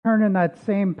Turn in that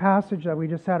same passage that we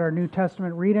just had our New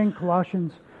Testament reading,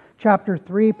 Colossians chapter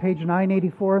 3, page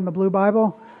 984 in the Blue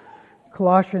Bible.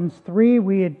 Colossians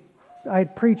 3, I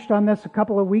had preached on this a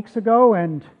couple of weeks ago,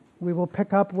 and we will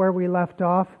pick up where we left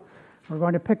off. We're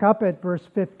going to pick up at verse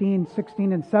 15,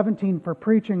 16, and 17 for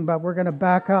preaching, but we're going to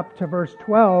back up to verse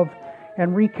 12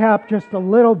 and recap just a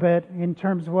little bit in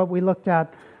terms of what we looked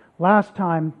at last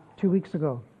time 2 weeks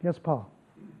ago. Yes, Paul?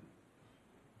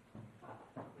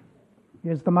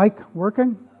 Is the mic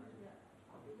working?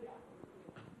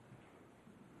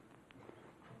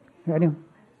 Any?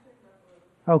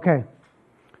 Okay.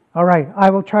 All right.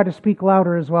 I will try to speak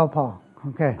louder as well, Paul.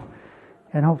 Okay.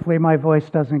 And hopefully my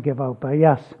voice doesn't give out, but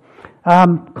yes.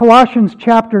 Colossians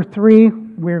chapter 3,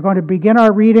 we're going to begin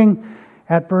our reading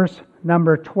at verse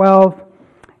number 12,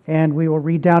 and we will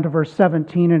read down to verse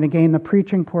 17, and again the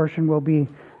preaching portion will be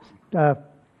down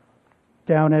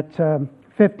at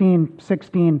 15,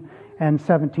 16, and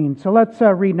 17. So let's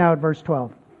read now at verse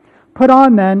 12. Put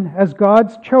on then, as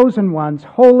God's chosen ones,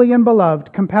 holy and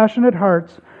beloved, compassionate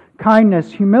hearts,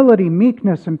 kindness, humility,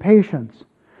 meekness, and patience,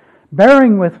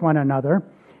 bearing with one another,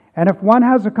 and if one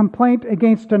has a complaint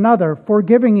against another,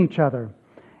 forgiving each other.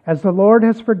 As the Lord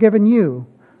has forgiven you,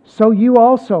 so you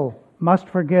also must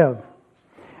forgive.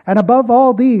 And above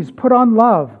all these, put on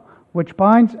love, which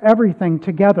binds everything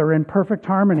together in perfect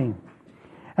harmony.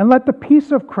 And let the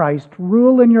peace of Christ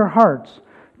rule in your hearts,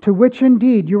 to which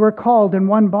indeed you are called in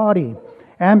one body,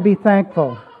 and be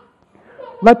thankful.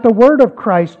 Let the word of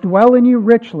Christ dwell in you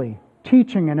richly,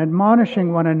 teaching and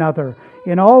admonishing one another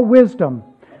in all wisdom,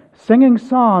 singing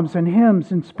psalms and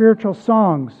hymns and spiritual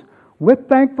songs, with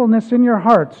thankfulness in your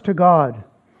hearts to God.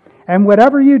 And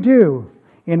whatever you do,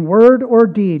 in word or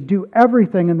deed, do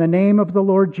everything in the name of the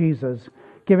Lord Jesus,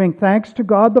 giving thanks to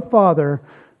God the Father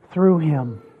through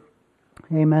Him.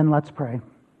 Amen. Let's pray.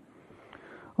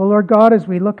 Oh Lord God, as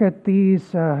we look at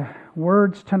these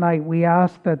words tonight, we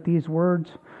ask that these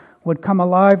words would come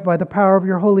alive by the power of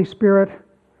your Holy Spirit.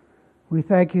 We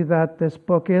thank you that this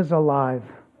book is alive.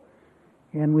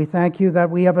 And we thank you that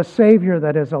we have a Savior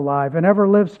that is alive and ever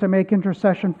lives to make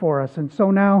intercession for us. And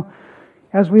so now,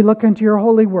 as we look into your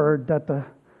holy word,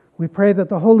 we pray that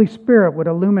the Holy Spirit would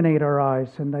illuminate our eyes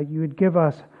and that you would give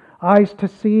us eyes to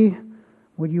see.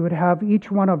 You would have each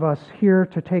one of us here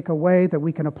to take away that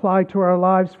we can apply to our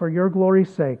lives for your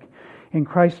glory's sake. In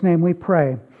Christ's name we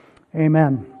pray.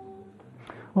 Amen.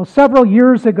 Well, several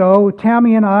years ago,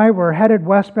 Tammy and I were headed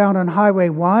westbound on Highway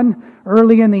 1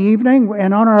 early in the evening,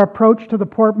 and on our approach to the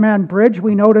Port Mann Bridge,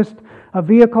 we noticed a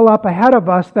vehicle up ahead of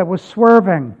us that was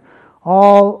swerving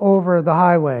all over the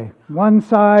highway. One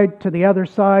side to the other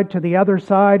side to the other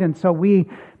side, and so we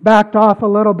backed off a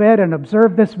little bit and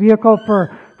observed this vehicle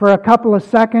for a couple of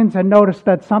seconds and noticed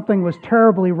that something was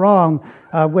terribly wrong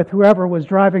with whoever was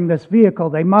driving this vehicle.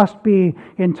 They must be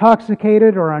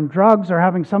intoxicated or on drugs or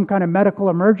having some kind of medical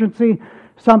emergency.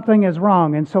 Something is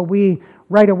wrong. And so we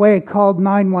right away called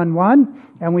 911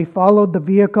 and we followed the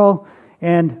vehicle,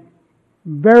 and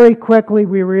very quickly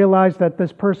we realized that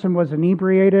this person was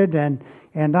inebriated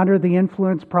and under the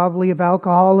influence probably of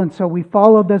alcohol. And so we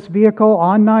followed this vehicle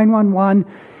on 911.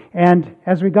 And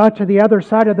as we got to the other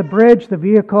side of the bridge, the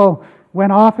vehicle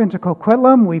went off into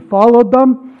Coquitlam. We followed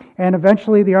them, and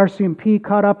eventually the RCMP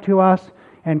caught up to us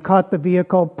and caught the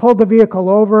vehicle, pulled the vehicle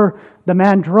over. The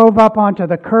man drove up onto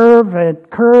the curb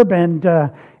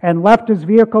and left his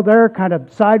vehicle there, kind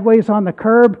of sideways on the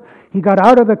curb. He got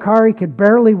out of the car. He could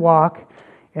barely walk,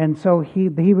 and so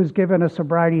he was given a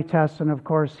sobriety test, and of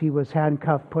course he was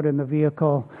handcuffed, put in the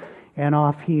vehicle, and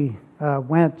off he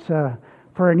went.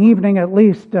 For an evening at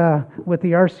least with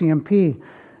the RCMP.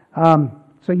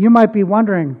 So you might be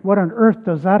wondering, what on earth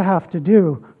does that have to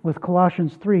do with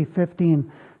Colossians 3, 15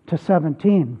 to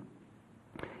 17?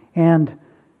 And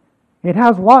it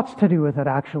has lots to do with it,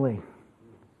 actually.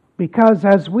 Because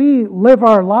as we live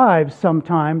our lives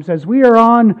sometimes, as we are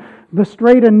on the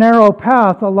straight and narrow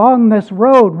path along this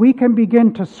road, we can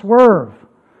begin to swerve.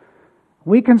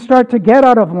 We can start to get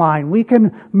out of line. We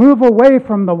can move away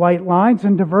from the white lines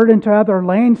and divert into other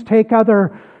lanes, take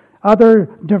other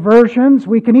diversions.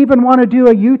 We can even want to do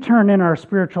a U-turn in our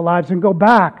spiritual lives and go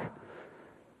back,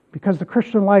 because the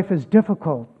Christian life is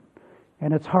difficult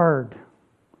and it's hard.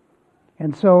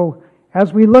 And so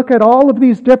as we look at all of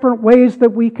these different ways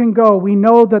that we can go, we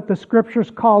know that the Scriptures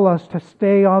call us to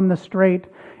stay on the straight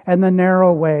and the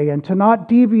narrow way and to not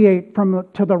deviate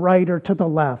to the right or to the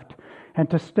left, and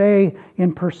to stay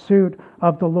in pursuit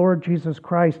of the Lord Jesus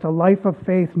Christ, a life of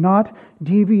faith, not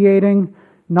deviating,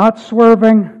 not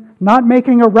swerving, not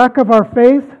making a wreck of our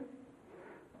faith,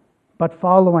 but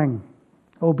following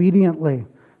obediently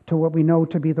to what we know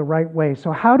to be the right way.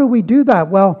 So how do we do that?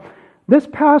 Well, this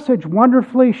passage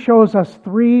wonderfully shows us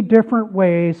 3 different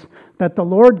ways that the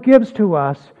Lord gives to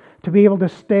us to be able to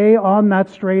stay on that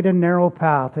straight and narrow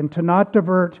path and to not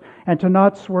divert and to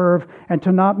not swerve and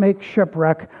to not make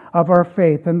shipwreck of our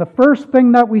faith. And the first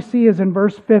thing that we see is in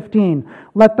verse 15.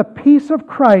 Let the peace of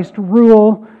Christ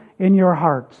rule in your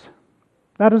hearts.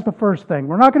 That is the first thing.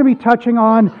 We're not going to be touching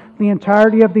on the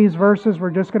entirety of these verses. We're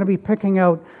just going to be picking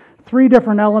out 3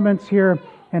 different elements here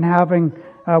and having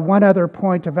one other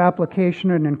point of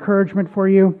application and encouragement for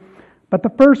you. But the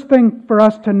first thing for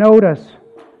us to notice,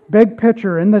 big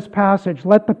picture in this passage,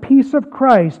 let the peace of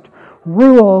Christ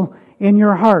rule in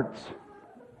your hearts.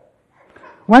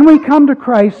 When we come to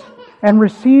Christ and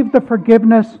receive the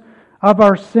forgiveness of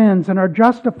our sins and are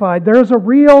justified, there is a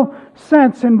real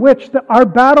sense in which our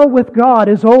battle with God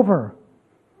is over.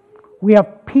 We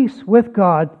have peace with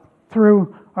God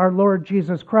through our Lord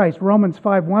Jesus Christ. Romans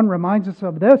 5:1 reminds us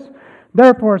of this.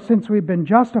 Therefore, since we've been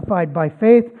justified by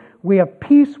faith, we have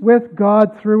peace with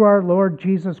God through our Lord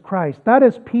Jesus Christ. That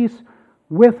is peace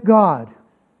with God.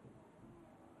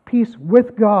 Peace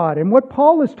with God. And what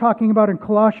Paul is talking about in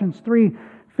Colossians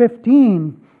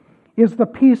 3:15 is the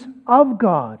peace of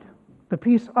God. The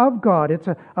peace of God. It's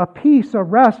a peace, a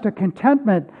rest, a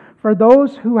contentment for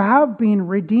those who have been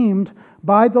redeemed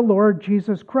by the Lord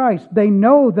Jesus Christ. They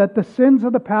know that the sins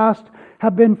of the past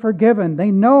have been forgiven.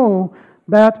 They know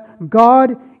that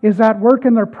God is at work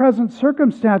in their present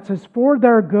circumstances for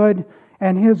their good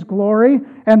and His glory.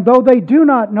 And though they do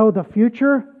not know the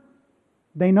future,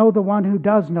 they know the one who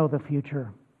does know the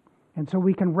future. And so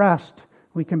we can rest,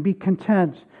 we can be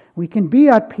content, we can be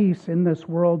at peace in this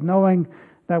world, knowing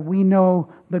that we know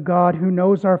the God who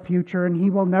knows our future, and He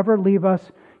will never leave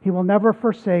us, He will never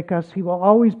forsake us, He will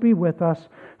always be with us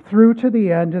through to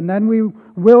the end, and then we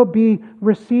will be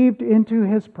received into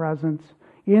His presence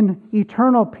in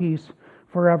eternal peace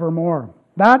forevermore.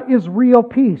 That is real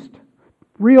peace.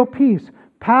 Real peace.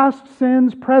 Past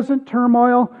sins, present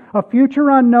turmoil, a future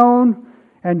unknown,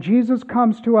 and Jesus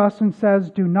comes to us and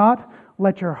says, do not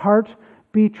let your heart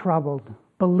be troubled.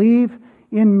 Believe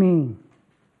in me.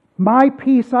 My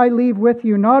peace I leave with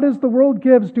you, not as the world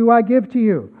gives do I give to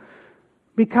you.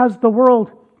 Because the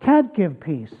world can't give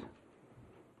peace.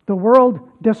 The world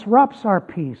disrupts our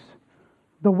peace.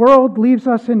 The world leaves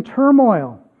us in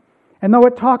turmoil. And though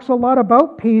it talks a lot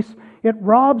about peace, it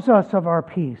robs us of our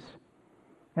peace.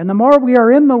 And the more we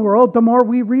are in the world, the more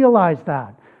we realize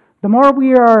that. The more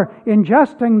we are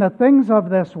ingesting the things of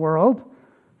this world,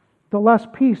 the less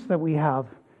peace that we have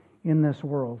in this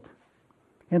world.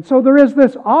 And so there is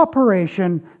this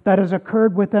operation that has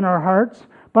occurred within our hearts,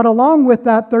 but along with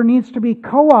that, there needs to be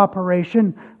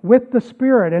cooperation with the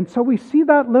Spirit. And so we see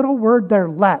that little word there,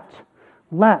 let.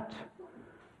 Let.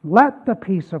 Let the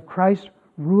peace of Christ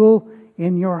rule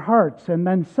in your hearts. And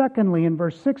then secondly, in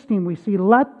verse 16, we see,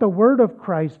 let the word of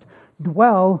Christ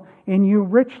dwell in you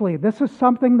richly. This is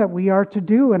something that we are to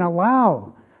do and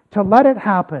allow, to let it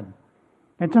happen,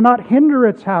 and to not hinder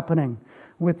its happening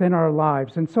within our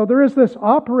lives. And so there is this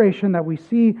operation that we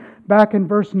see back in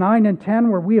verse 9 and 10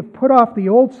 where we have put off the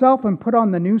old self and put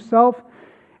on the new self.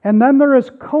 And then there is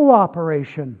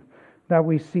cooperation that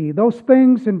we see. Those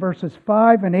things in verses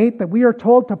 5 and 8 that we are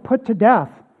told to put to death.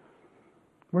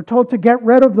 We're told to get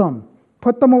rid of them,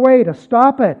 put them away, to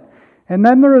stop it. And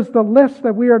then there is the list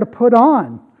that we are to put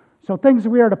on. So things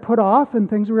we are to put off and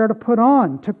things we are to put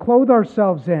on, to clothe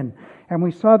ourselves in. And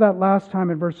we saw that last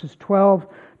time in verses 12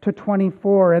 to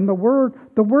 24. And the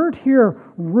word here,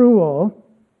 rule,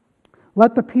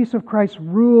 let the peace of Christ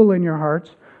rule in your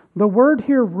hearts. The word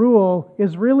here, rule,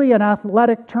 is really an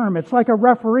athletic term. It's like a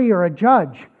referee or a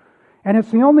judge. And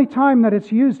it's the only time that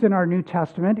it's used in our New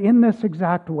Testament in this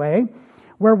exact way,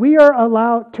 where we are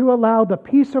allowed to allow the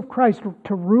peace of Christ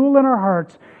to rule in our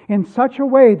hearts in such a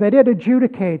way that it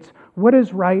adjudicates what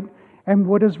is right and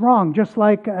what is wrong, just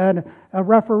like a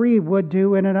referee would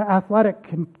do in an athletic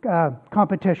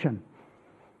competition.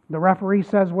 The referee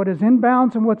says what is in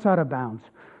bounds and what's out of bounds.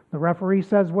 The referee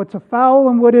says what's a foul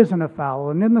and what isn't a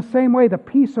foul. And in the same way, the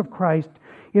peace of Christ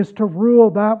is to rule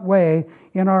that way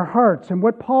in our hearts. And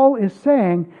what Paul is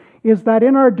saying is that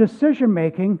in our decision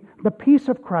making, the peace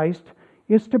of Christ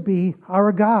is to be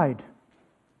our guide.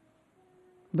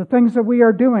 The things that we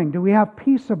are doing, do we have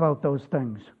peace about those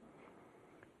things?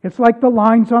 It's like the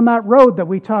lines on that road that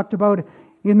we talked about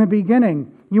in the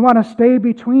beginning. You want to stay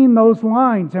between those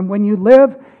lines, and when you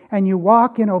live and you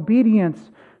walk in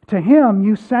obedience to Him,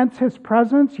 you sense His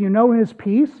presence, you know His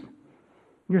peace.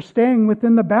 You're staying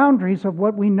within the boundaries of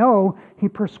what we know He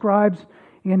prescribes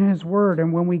in His Word.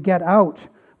 And when we get out,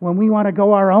 when we want to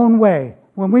go our own way,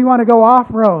 when we want to go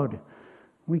off-road,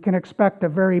 we can expect a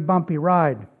very bumpy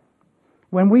ride.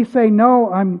 When we say,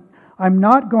 no, I'm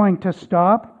not going to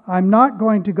stop, I'm not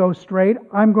going to go straight,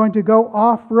 I'm going to go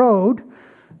off-road,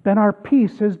 then our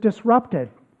peace is disrupted.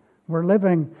 We're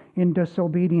living in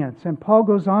disobedience. And Paul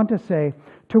goes on to say,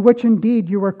 to which indeed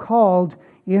you were called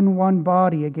in one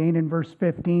body, again in verse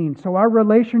 15. So our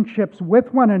relationships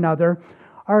with one another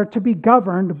are to be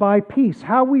governed by peace.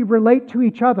 How we relate to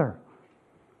each other.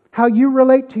 How you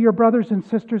relate to your brothers and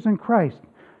sisters in Christ.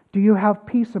 Do you have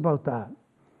peace about that?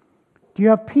 Do you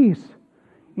have peace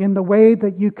in the way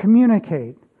that you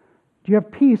communicate? Do you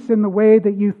have peace in the way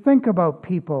that you think about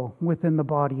people within the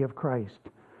body of Christ?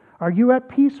 Are you at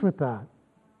peace with that?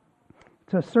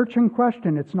 It's a searching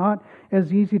question. It's not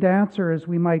as easy to answer as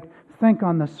we might think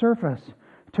on the surface.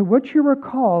 To which you were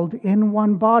called in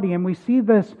one body. And we see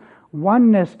this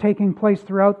oneness taking place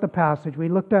throughout the passage. We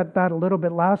looked at that a little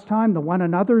bit last time, the one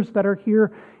another's that are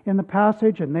here in the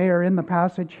passage, and they are in the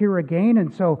passage here again.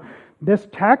 And so this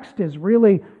text is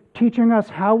really teaching us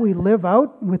how we live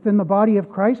out within the body of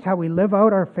Christ, how we live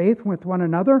out our faith with one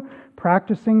another,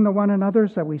 practicing the one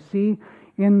another's that we see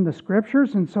in the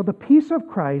Scriptures. And so the peace of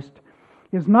Christ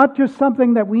is not just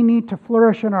something that we need to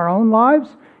flourish in our own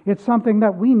lives, it's something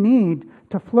that we need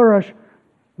to flourish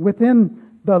within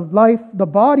the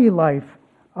body life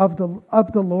of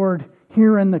the Lord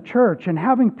here in the church, and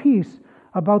having peace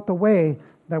about the way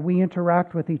that we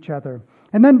interact with each other.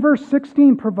 And then verse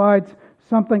 16 provides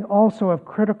something also of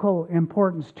critical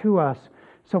importance to us.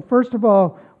 So first of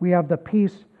all, we have the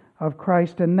peace of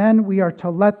Christ, and then we are to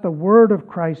let the word of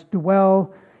Christ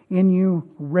dwell in you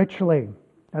richly.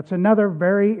 That's another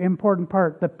very important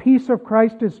part. The peace of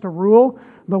Christ is to rule.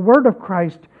 The word of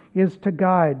Christ is to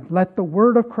guide. Let the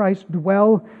word of Christ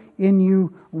dwell in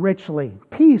you richly.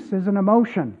 Peace is an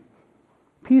emotion.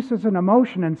 Peace is an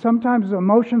emotion, and sometimes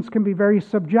emotions can be very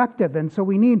subjective, and so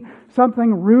we need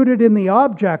something rooted in the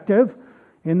objective,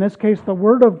 in this case the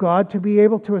Word of God, to be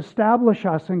able to establish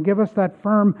us and give us that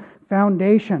firm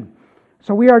foundation.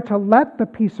 So we are to let the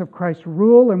peace of Christ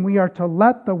rule, and we are to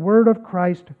let the Word of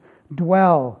Christ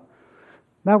dwell.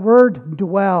 That word,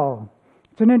 dwell,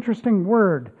 it's an interesting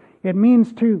word. It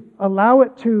means to allow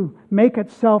it to make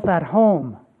itself at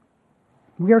home.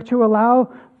 We are to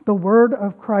allow the Word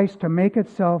of Christ to make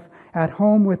itself at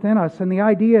home within us. And the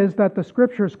idea is that the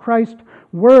Scriptures, Christ's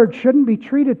Word, shouldn't be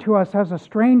treated to us as a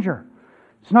stranger.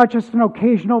 It's not just an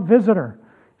occasional visitor.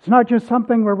 It's not just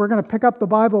something where we're going to pick up the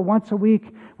Bible once a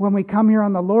week when we come here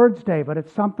on the Lord's Day, but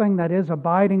it's something that is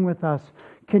abiding with us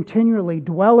continually,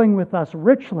 dwelling with us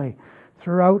richly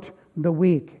throughout the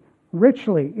week,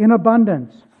 richly, in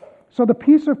abundance. So the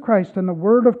peace of Christ and the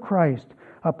Word of Christ,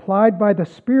 applied by the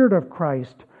Spirit of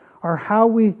Christ, are how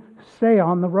we stay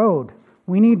on the road.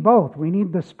 We need both. We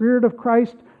need the Spirit of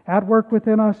Christ at work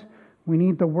within us. We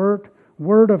need the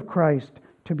Word of Christ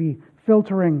to be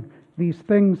filtering these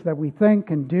things that we think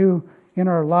and do in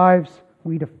our lives.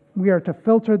 We are to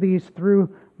filter these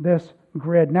through this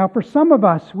grid. Now, for some of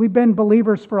us, we've been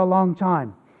believers for a long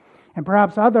time. And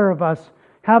perhaps other of us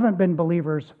haven't been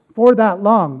believers for that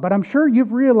long. But I'm sure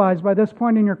you've realized by this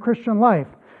point in your Christian life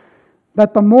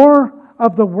that the more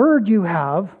of the Word you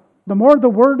have, the more the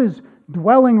Word is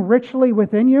dwelling richly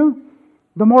within you,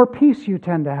 the more peace you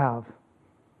tend to have.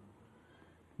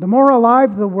 The more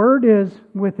alive the Word is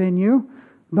within you,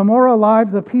 the more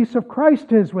alive the peace of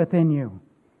Christ is within you.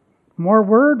 More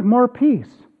Word, more peace.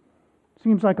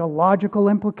 Seems like a logical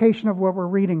implication of what we're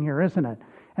reading here, isn't it?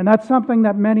 And that's something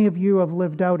that many of you have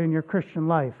lived out in your Christian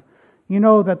life. You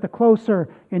know that the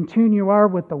closer in tune you are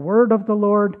with the Word of the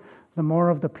Lord, the more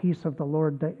of the peace of the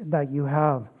Lord that you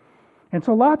have. And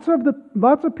so lots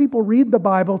of people read the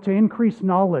Bible to increase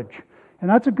knowledge. And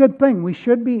that's a good thing. We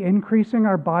should be increasing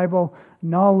our Bible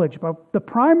knowledge. But the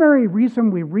primary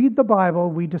reason we read the Bible,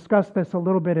 we discussed this a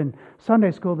little bit in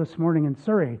Sunday school this morning in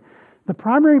Surrey. The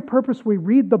primary purpose we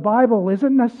read the Bible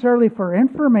isn't necessarily for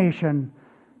information,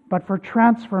 but for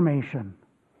transformation.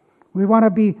 We want to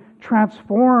be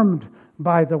transformed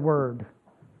by the Word.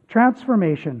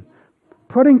 Transformation.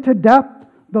 Putting to death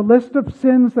the list of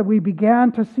sins that we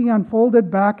began to see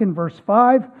unfolded back in verse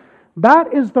 5.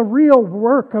 That is the real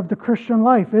work of the Christian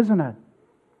life, isn't it?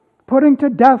 Putting to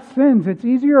death sins. It's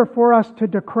easier for us to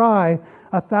decry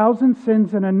 1,000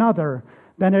 sins in another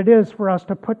than it is for us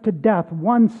to put to death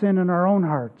one sin in our own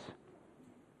hearts.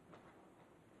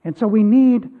 And so we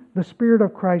need the Spirit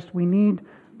of Christ. We need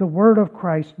the Word of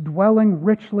Christ dwelling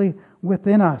richly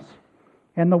within us.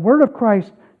 And the Word of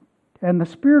Christ and the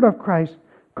Spirit of Christ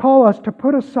call us to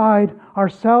put aside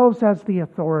ourselves as the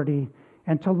authority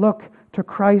and to look to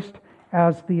Christ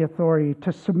as the authority,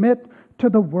 to submit to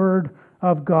the Word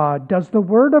of God. Does the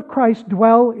Word of Christ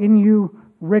dwell in you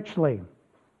richly.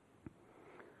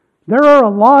 There are a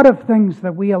lot of things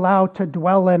that we allow to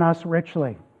dwell in us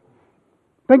richly.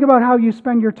 Think about how you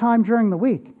spend your time during the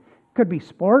week. It could be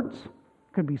sports,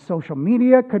 it could be social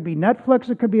media, it could be Netflix,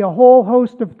 it could be a whole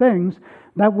host of things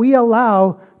that we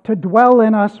allow to dwell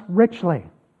in us richly.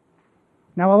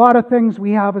 Now, a lot of things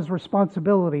we have as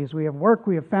responsibilities. We have work,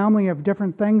 we have family, we have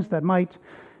different things that might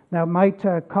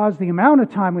cause the amount of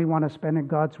time we want to spend in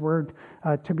God's Word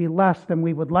to be less than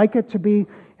we would like it to be,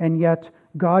 and yet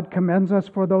God commends us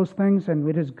for those things, and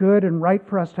it is good and right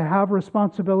for us to have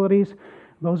responsibilities.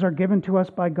 Those are given to us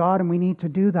by God, and we need to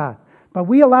do that. But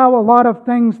we allow a lot of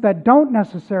things that don't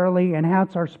necessarily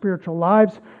enhance our spiritual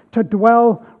lives to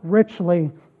dwell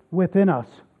richly within us.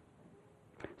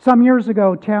 Some years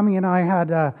ago, Tammy and I had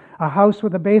a house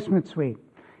with a basement suite.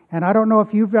 And I don't know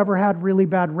if you've ever had really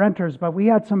bad renters, but we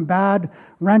had some bad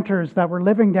renters that were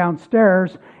living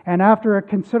downstairs. And after a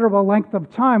considerable length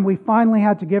of time, we finally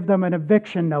had to give them an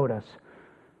eviction notice.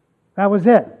 That was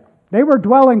it. They were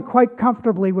dwelling quite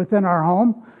comfortably within our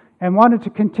home and wanted to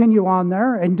continue on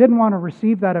there and didn't want to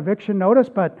receive that eviction notice,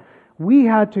 but we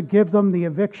had to give them the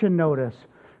eviction notice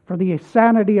for the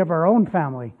sanity of our own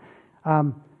family.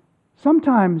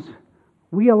 Sometimes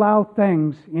we allow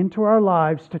things into our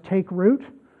lives to take root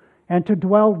and to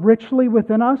dwell richly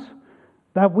within us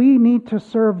that we need to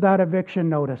serve that eviction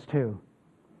notice to,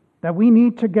 that we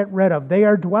need to get rid of. They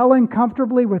are dwelling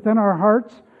comfortably within our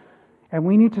hearts, and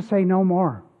we need to say no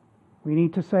more. We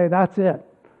need to say, that's it.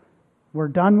 We're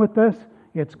done with this.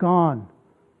 It's gone.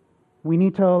 We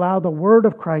need to allow the Word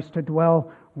of Christ to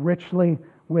dwell richly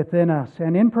within us.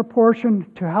 And in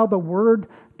proportion to how the Word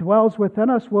dwells within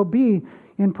us will be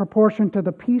in proportion to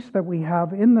the peace that we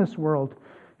have in this world.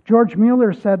 George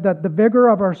Mueller said that the vigor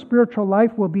of our spiritual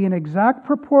life will be in exact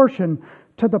proportion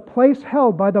to the place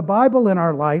held by the Bible in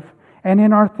our life and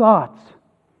in our thoughts.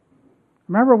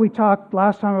 Remember, we talked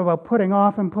last time about putting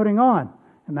off and putting on.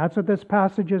 And that's what this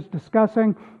passage is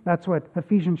discussing. That's what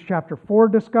Ephesians chapter 4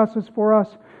 discusses for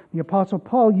us. The Apostle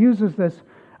Paul uses this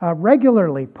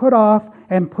regularly, put off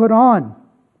and put on.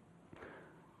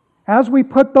 As we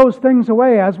put those things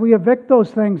away, as we evict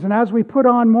those things, and as we put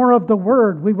on more of the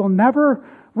Word, we will never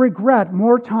regret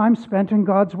more time spent in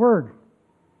God's Word.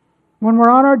 When we're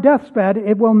on our deathbed,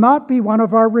 it will not be one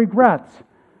of our regrets.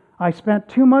 I spent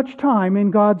too much time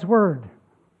in God's Word.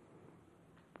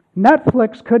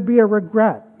 Netflix could be a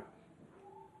regret.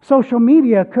 Social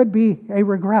media could be a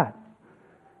regret.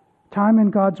 Time in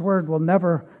God's Word will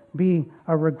never be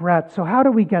a regret. So how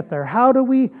do we get there? How do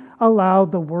we allow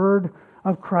the Word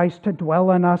of Christ to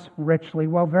dwell in us richly?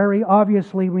 Well, very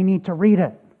obviously, we need to read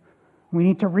it. We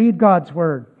need to read God's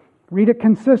Word. Read it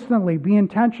consistently, be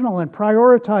intentional, and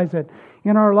prioritize it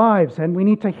in our lives. And we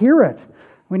need to hear it.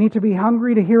 We need to be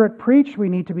hungry to hear it preached. We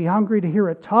need to be hungry to hear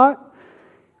it taught.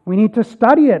 We need to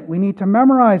study it. We need to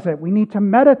memorize it. We need to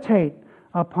meditate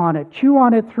upon it. Chew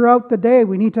on it throughout the day.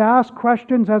 We need to ask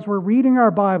questions as we're reading our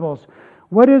Bibles.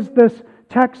 What is this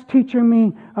text teaching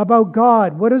me about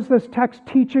God? What is this text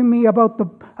teaching me about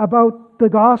the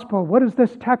gospel? What is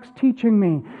this text teaching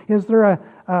me? Is there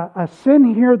a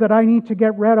sin here that I need to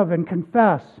get rid of and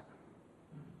confess?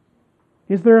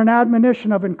 Is there an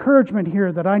admonition of encouragement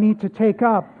here that I need to take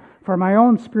up for my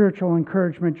own spiritual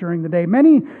encouragement during the day?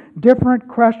 Many different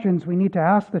questions we need to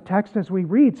ask the text as we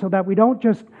read so that we don't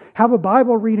just have a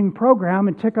Bible reading program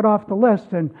and tick it off the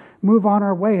list and move on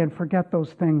our way and forget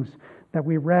those things that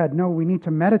we read. No, we need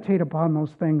to meditate upon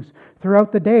those things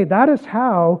throughout the day. That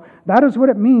is what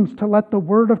it means to let the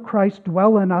Word of Christ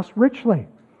dwell in us richly,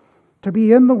 to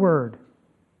be in the Word.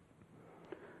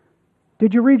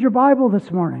 Did you read your Bible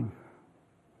this morning?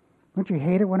 Don't you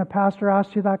hate it when a pastor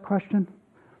asks you that question?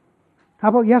 How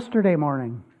about yesterday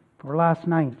morning or last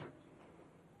night?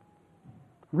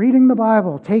 Reading the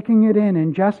Bible, taking it in,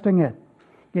 ingesting it.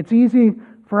 It's easy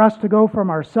for us to go from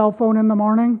our cell phone in the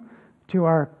morning to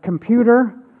our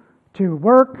computer, to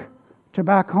work, to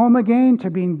back home again, to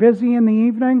being busy in the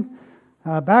evening,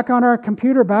 back on our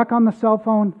computer, back on the cell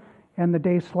phone, and the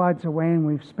day slides away and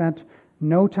we've spent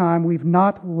no time. We've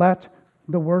not let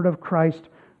the Word of Christ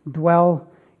dwell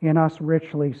in us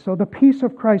richly. So the peace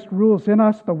of Christ rules in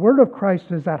us. The Word of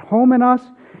Christ is at home in us.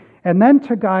 And then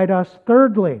to guide us,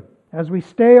 thirdly, as we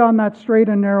stay on that straight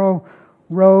and narrow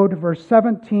road, verse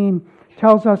 17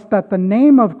 tells us that the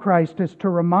name of Christ is to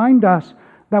remind us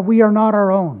that we are not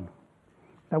our own,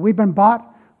 that we've been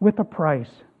bought with a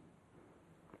price.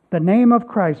 The name of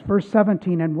Christ, verse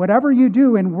 17, and whatever you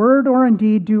do in word or in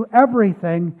deed, do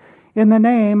everything in the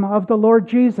name of the Lord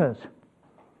Jesus.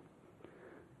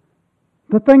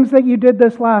 The things that you did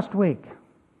this last week,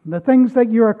 the things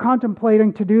that you are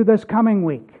contemplating to do this coming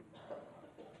week,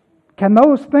 Can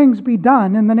those things be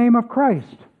done in the name of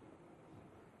Christ?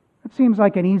 It seems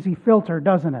like an easy filter,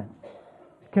 doesn't it?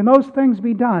 Can those things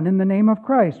be done in the name of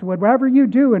Christ? Whatever you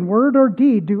do in word or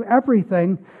deed, do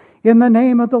everything in the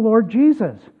name of the Lord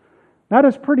Jesus. That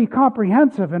is pretty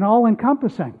comprehensive and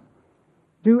all-encompassing.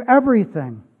 Do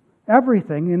everything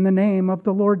in the name of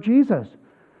the Lord Jesus.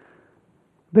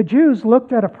 The Jews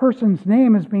looked at a person's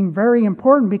name as being very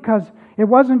important because it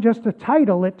wasn't just a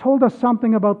title, it told us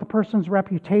something about the person's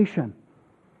reputation.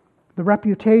 The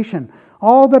reputation.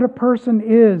 All that a person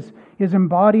is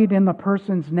embodied in the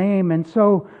person's name. And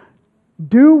so,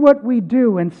 do what we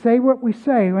do and say what we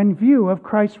say in view of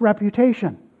Christ's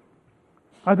reputation.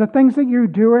 Are the things that you're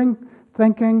doing,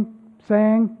 thinking,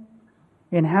 saying,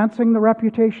 enhancing the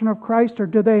reputation of Christ, or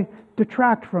do they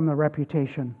detract from the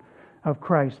reputation of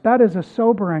Christ? That is a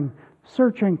sobering,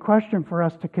 searching question for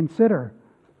us to consider.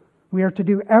 We are to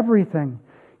do everything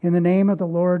in the name of the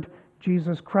Lord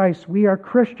Jesus Christ. We are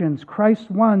Christians, Christ's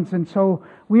ones, and so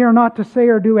we are not to say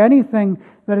or do anything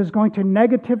that is going to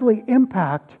negatively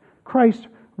impact Christ's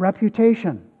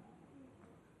reputation.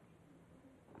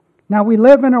 Now, we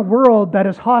live in a world that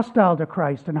is hostile to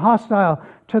Christ and hostile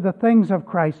to the things of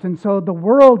Christ. And so the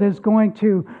world is going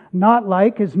to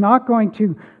is not going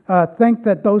to think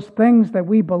that those things that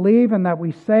we believe and that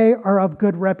we say are of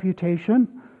good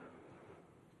reputation.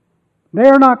 They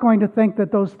are not going to think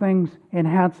that those things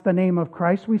enhance the name of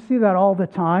Christ. We see that all the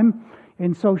time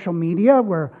in social media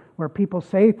where people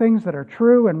say things that are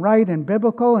true and right and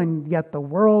biblical, and yet the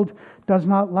world does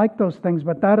not like those things.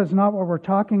 But that is not what we're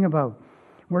talking about.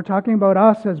 We're talking about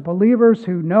us as believers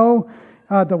who know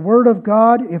the Word of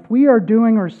God. If we are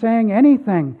doing or saying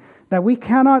anything that we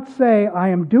cannot say, I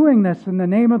am doing this in the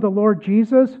name of the Lord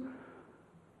Jesus,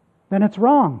 then it's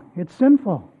wrong. It's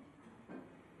sinful.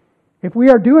 If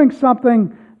we are doing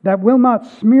something that will not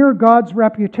smear God's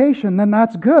reputation, then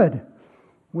that's good.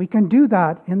 We can do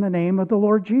that in the name of the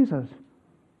Lord Jesus.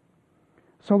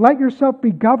 So let yourself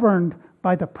be governed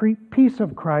by the peace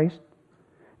of Christ,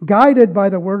 guided by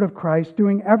the Word of Christ,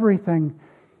 doing everything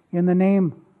in the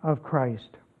name of Christ.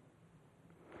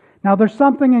 Now, there's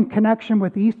something in connection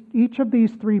with each of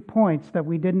these 3 points that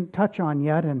we didn't touch on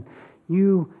yet, and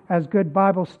you, as good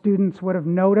Bible students, would have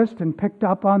noticed and picked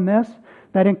up on this,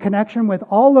 that in connection with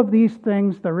all of these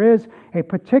things, there is a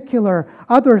particular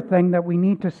other thing that we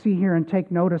need to see here and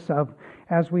take notice of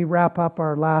as we wrap up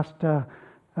our last 5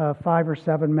 or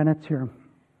 7 minutes here.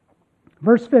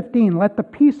 Verse 15, let the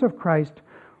peace of Christ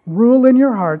rule in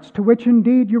your hearts, to which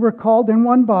indeed you were called in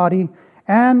one body,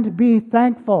 and be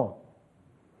thankful.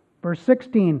 Verse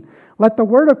 16, let the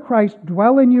word of Christ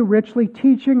dwell in you richly,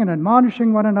 teaching and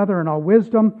admonishing one another in all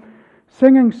wisdom,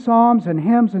 singing psalms and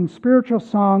hymns and spiritual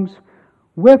songs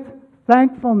with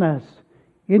thankfulness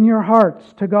in your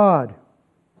hearts to God.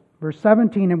 Verse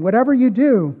 17, and whatever you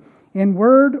do, in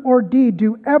word or deed,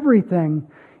 do everything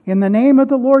in the name of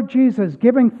the Lord Jesus,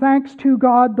 giving thanks to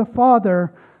God the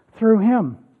Father through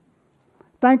Him.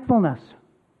 Thankfulness.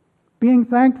 Being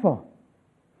thankful.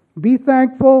 Be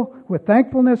thankful with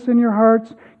thankfulness in your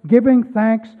hearts, giving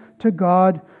thanks to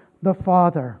God the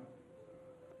Father.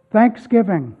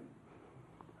 Thanksgiving.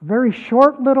 Very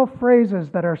short little phrases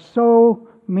that are so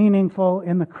meaningful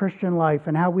in the Christian life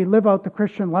and how we live out the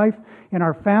Christian life in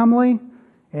our family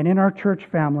and in our church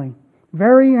family.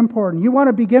 Very important. You want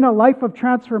to begin a life of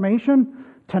transformation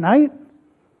tonight?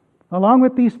 Along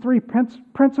with these 3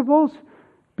 principles,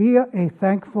 be a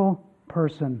thankful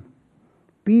person.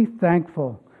 Be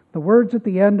thankful. The words at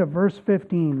the end of verse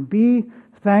 15, be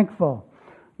thankful.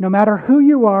 No matter who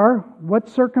you are, what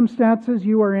circumstances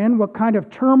you are in, what kind of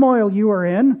turmoil you are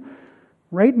in,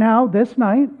 right now, this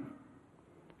night,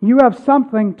 you have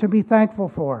something to be thankful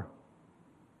for.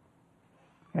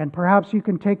 And perhaps you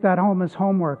can take that home as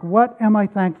homework. What am I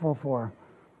thankful for?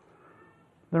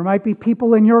 There might be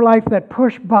people in your life that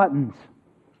push buttons.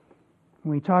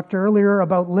 We talked earlier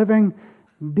about living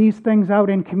these things out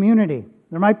in community.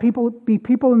 There might be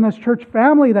people in this church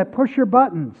family that push your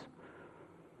buttons.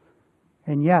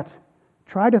 And yet,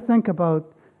 try to think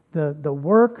about the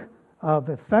work of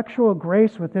effectual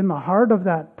grace within the heart of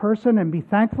that person and be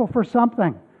thankful for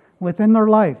something within their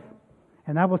life.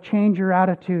 And that will change your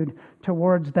attitude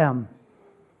towards them.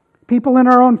 People in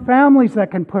our own families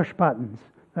that can push buttons,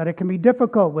 that it can be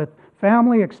difficult with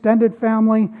family, extended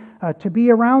family, to be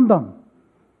around them.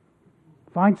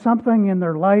 Find something in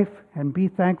their life and be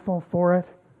thankful for it.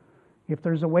 If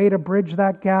there's a way to bridge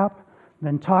that gap,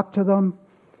 then talk to them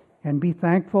and be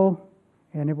thankful,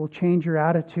 and it will change your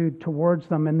attitude towards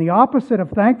them. And the opposite of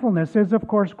thankfulness is, of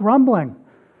course, grumbling.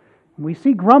 We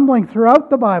see grumbling throughout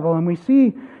the Bible, and we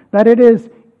see that it is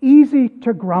easy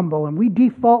to grumble, and we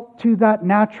default to that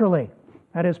naturally.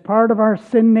 That is part of our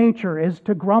sin nature, is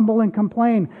to grumble and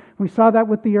complain. We saw that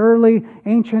with the early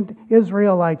ancient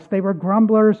Israelites. They were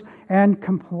grumblers and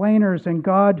complainers, and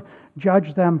God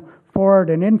judged them for it.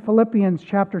 And in Philippians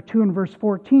chapter 2 and verse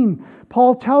 14,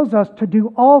 Paul tells us to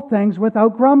do all things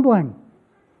without grumbling.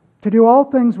 To do all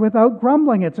things without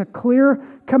grumbling. It's a clear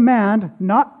command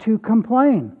not to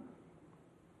complain.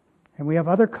 And we have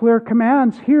other clear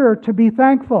commands here to be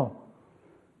thankful.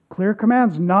 Clear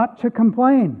commands not to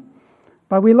complain.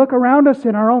 But we look around us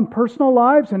in our own personal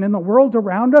lives and in the world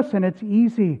around us, and it's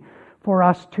easy for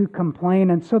us to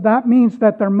complain. And so that means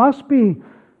that there must be,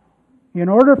 in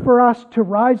order for us to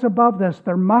rise above this,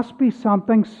 there must be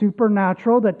something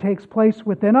supernatural that takes place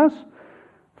within us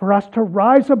for us to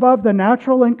rise above the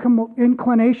natural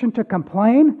inclination to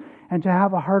complain and to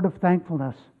have a heart of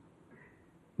thankfulness.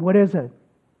 What is it?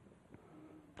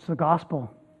 It's the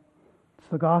gospel. It's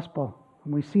the gospel.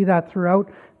 And we see that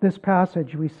throughout this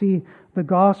passage. We see the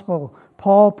gospel,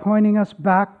 Paul pointing us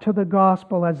back to the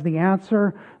gospel as the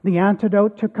answer, the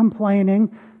antidote to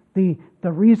complaining. The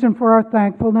reason for our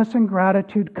thankfulness and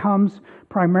gratitude comes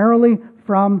primarily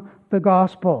from the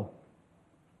gospel.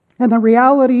 And the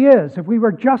reality is, if we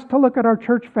were just to look at our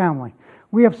church family,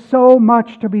 we have so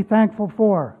much to be thankful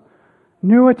for.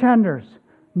 New attenders,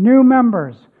 new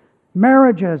members,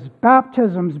 marriages,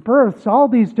 baptisms, births, all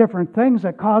these different things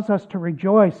that cause us to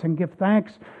rejoice and give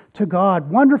thanks to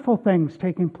God. Wonderful things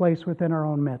taking place within our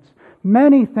own midst.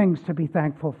 Many things to be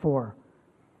thankful for.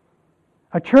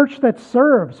 A church that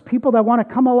serves, people that want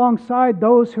to come alongside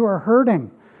those who are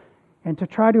hurting and to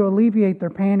try to alleviate their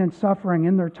pain and suffering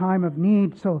in their time of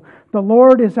need. So the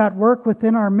Lord is at work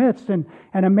within our midst, and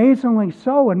amazingly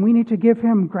so, and we need to give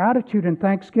Him gratitude and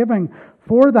thanksgiving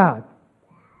for that.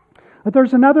 But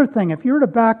there's another thing. If you were to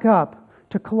back up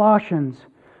to Colossians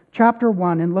chapter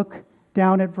 1 and look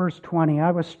down at verse 20,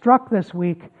 I was struck this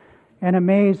week and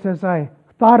amazed as I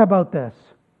thought about this.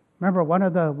 Remember, one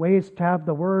of the ways to have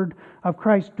the Word of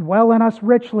Christ dwell in us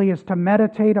richly is to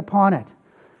meditate upon it.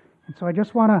 And so I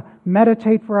just want to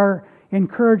meditate for our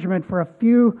encouragement for a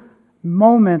few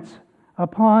moments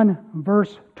upon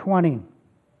verse 20.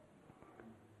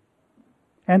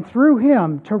 And through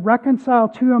Him to reconcile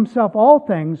to Himself all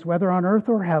things, whether on earth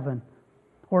or heaven,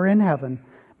 or in heaven,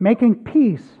 making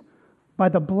peace by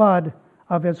the blood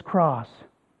of His cross.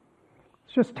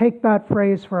 Let's just take that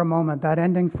phrase for a moment, that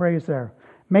ending phrase there.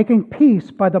 Making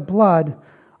peace by the blood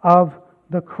of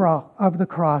the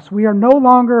cross. We are no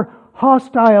longer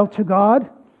hostile to God,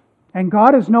 and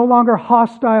God is no longer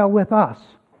hostile with us.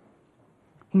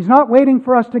 He's not waiting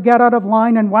for us to get out of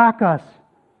line and whack us.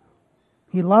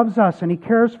 He loves us, and He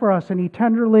cares for us, and He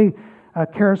tenderly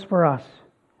cares for us.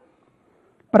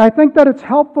 But I think that it's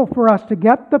helpful for us to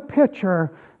get the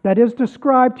picture that is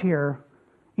described here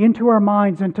into our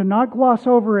minds and to not gloss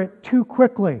over it too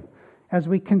quickly as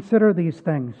we consider these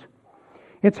things.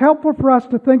 It's helpful for us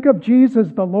to think of Jesus,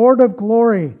 the Lord of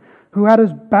glory, who had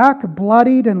His back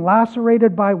bloodied and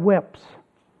lacerated by whips,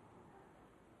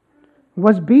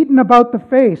 was beaten about the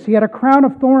face. He had a crown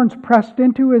of thorns pressed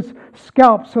into His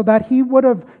scalp so that He would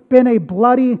have been a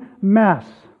bloody mess.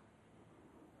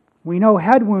 We know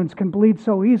head wounds can bleed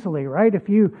so easily, right? If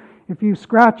you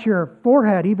scratch your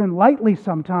forehead even lightly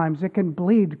sometimes, it can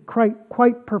bleed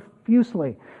quite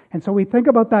profusely. And so we think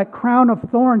about that crown of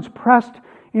thorns pressed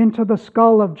into the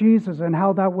skull of Jesus and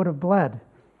how that would have bled.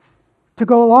 To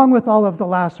go along with all of the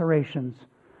lacerations.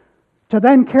 To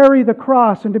then carry the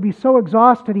cross and to be so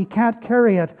exhausted He can't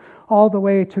carry it all the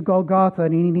way to Golgotha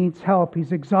and He needs help.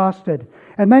 He's exhausted.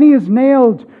 And then He is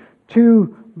nailed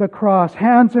to the cross,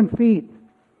 hands and feet.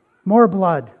 More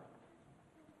blood.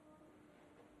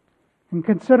 And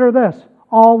consider this,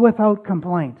 all without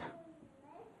complaint.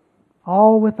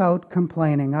 All without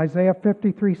complaining. Isaiah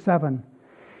 53:7.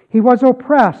 He was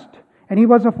oppressed and He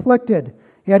was afflicted,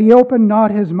 yet He opened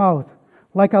not His mouth.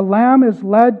 Like a lamb is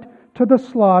led to the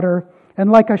slaughter, and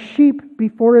like a sheep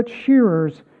before its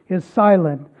shearers is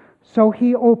silent, so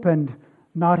He opened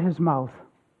not His mouth.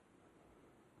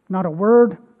 Not a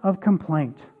word of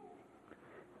complaint.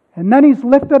 And then He's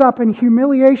lifted up in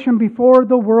humiliation before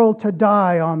the world to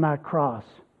die on that cross.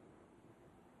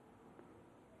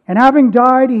 And having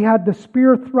died, He had the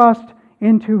spear thrust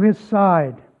into His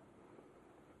side.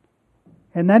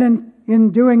 And then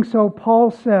in doing so,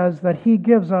 Paul says that He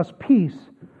gives us peace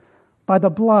by the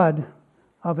blood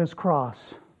of His cross.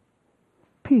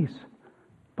 Peace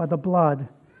by the blood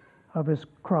of His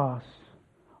cross.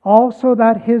 Also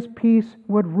that His peace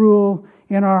would rule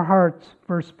in our hearts,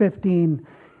 verse 15.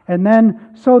 And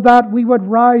then so that we would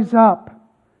rise up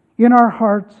in our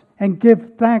hearts and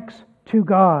give thanks to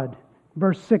God.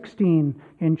 verse 16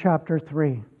 in chapter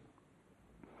 3.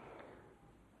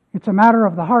 It's a matter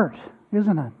of the heart,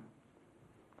 isn't it?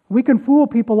 We can fool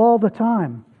people all the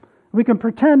time. We can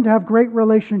pretend to have great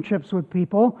relationships with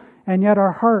people, and yet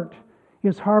our heart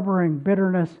is harboring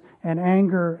bitterness and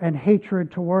anger and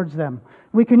hatred towards them.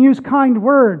 We can use kind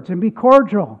words and be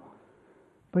cordial,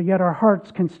 but yet our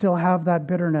hearts can still have that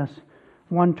bitterness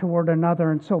one toward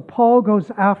another. And so Paul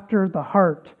goes after the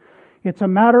heart. It's a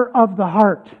matter of the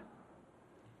heart.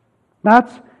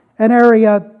 That's an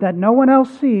area that no one else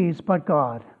sees but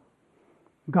God.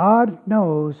 God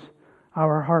knows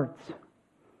our hearts.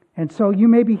 And so you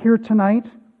may be here tonight,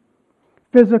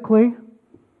 physically,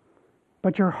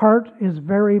 but your heart is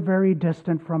very, very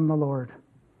distant from the Lord.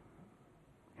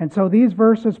 And so these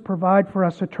verses provide for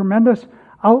us a tremendous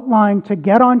outline to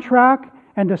get on track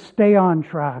and to stay on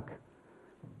track.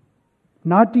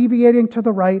 Not deviating to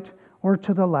the right or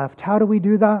to the left. How do we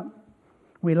do that?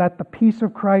 We let the peace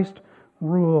of Christ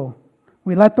rule.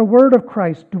 We let the word of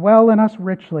Christ dwell in us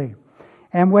richly.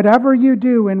 And whatever you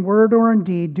do in word or in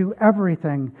deed, do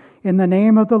everything in the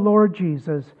name of the Lord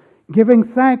Jesus, giving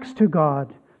thanks to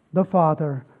God the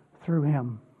Father through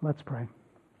Him. Let's pray.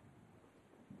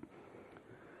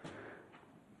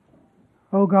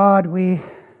 Oh God, we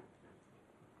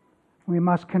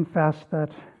must confess that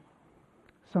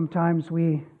sometimes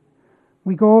we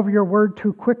go over your word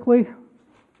too quickly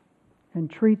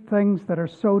and treat things that are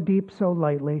so deep so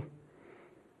lightly.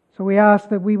 So we ask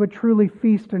that we would truly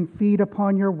feast and feed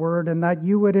upon your word, and that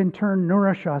you would in turn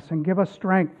nourish us and give us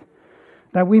strength,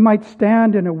 that we might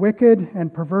stand in a wicked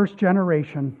and perverse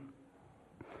generation,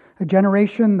 a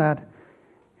generation that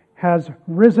has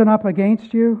risen up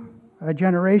against you, a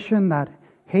generation that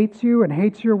hates you and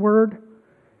hates your word,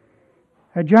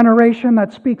 a generation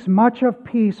that speaks much of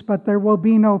peace, but there will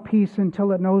be no peace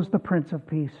until it knows the Prince of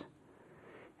Peace.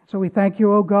 So we thank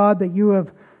you, O God, that you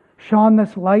have shone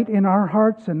this light in our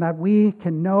hearts, and that we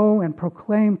can know and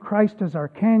proclaim Christ as our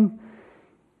King,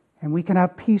 and we can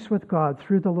have peace with God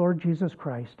through the Lord Jesus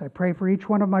Christ. I pray for each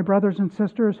one of my brothers and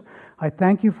sisters. I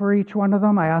thank you for each one of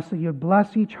them. I ask that you would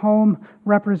bless each home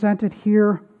represented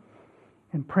here,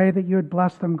 and pray that you would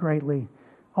bless them greatly,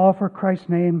 all for Christ's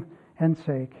name and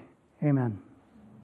sake. Amen.